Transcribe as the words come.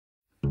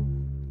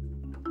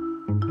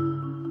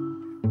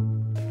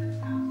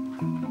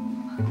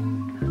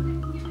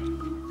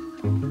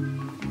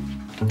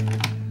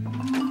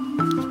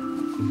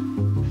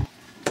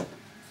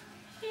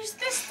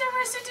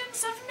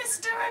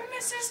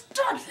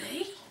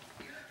Hardly.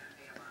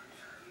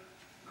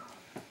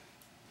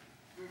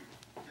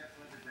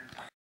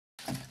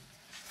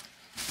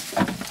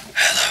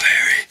 Hello,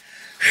 Harry.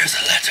 Here's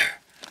a letter.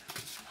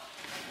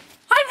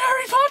 I'm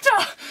Harry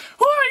Potter.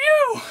 Who are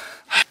you?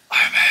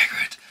 I'm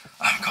Hagrid.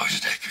 I'm going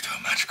to take you to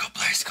a magical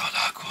place called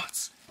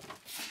Hogwarts.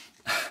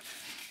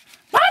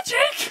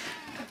 Magic?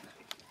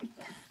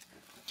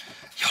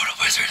 You're a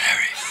wizard,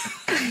 Harry.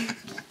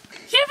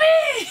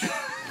 Yippee!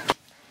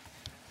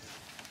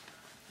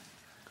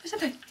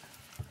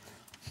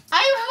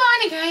 I'm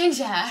Hermione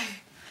Granger.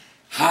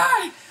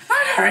 Hi,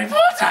 I'm Harry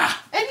Potter.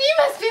 And you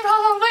must be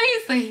Ron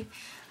Weasley.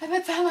 I've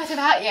heard so much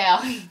about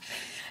you.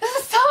 This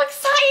is so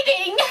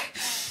exciting.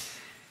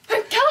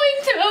 We're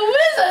going to a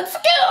wizard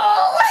school.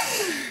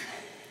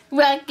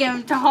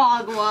 Welcome to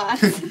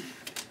Hogwarts.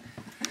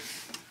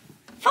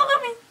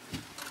 Follow me.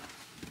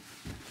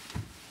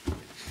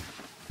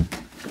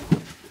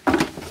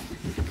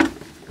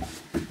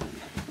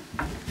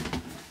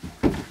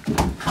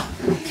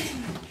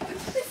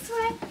 This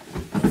way.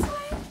 This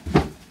way.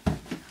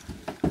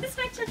 This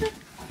way, children.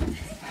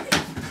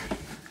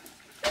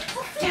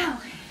 Go.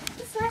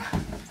 This way.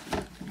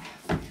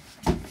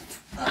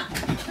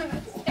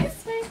 This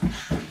way.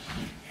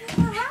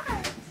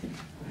 Alright.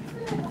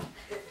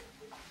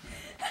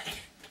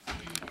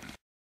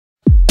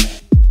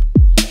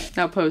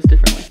 Now pose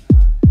differently.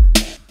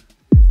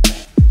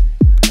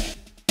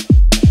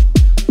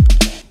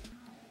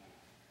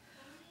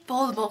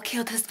 Voldemort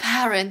killed his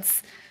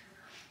parents.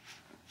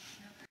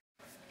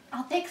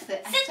 I'll fix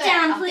it. Sit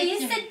down,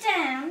 please. Sit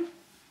down.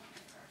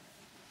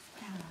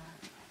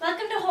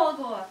 Welcome to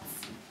Hogwarts.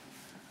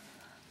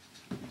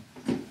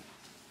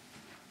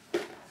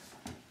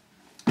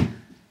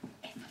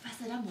 It's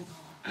Professor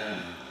Dumbledore.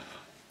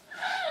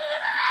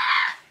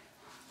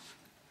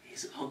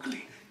 He's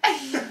ugly.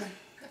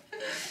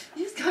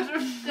 He's got a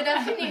Good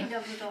afternoon,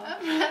 Dumbledore.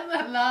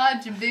 rather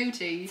large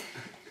booty.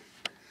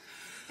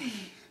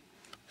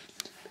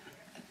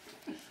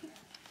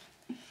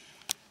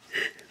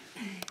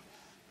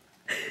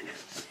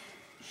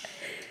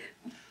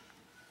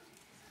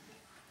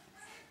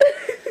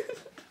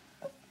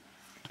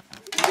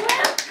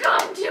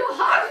 Welcome to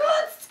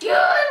Hogwarts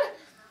School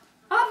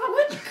of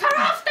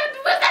Witchcraft and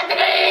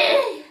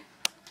Wizardry.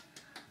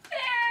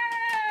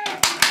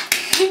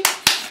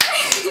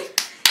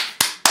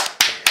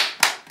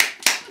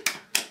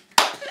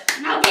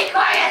 Now be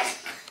quiet.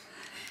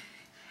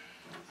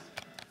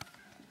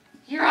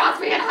 You're all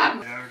three at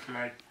home.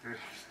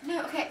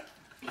 No, okay.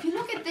 If you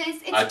look at this,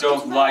 it's I don't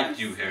it's like nice.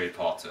 you, Harry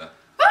Potter.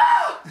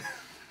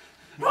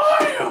 Who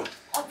are you?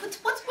 Oh, what's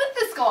with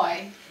this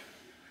guy?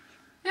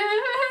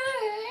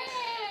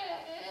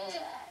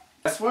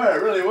 I swear,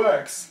 it really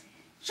works.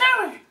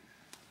 Shall we?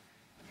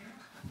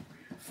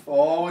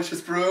 4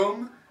 witches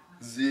broom.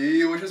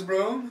 Z witches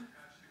broom.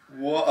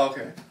 What?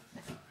 Okay.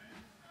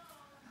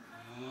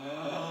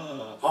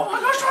 Oh my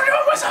gosh, you're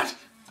a wizard.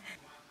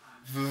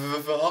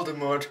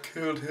 Voldemort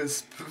killed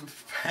his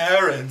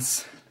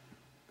parents.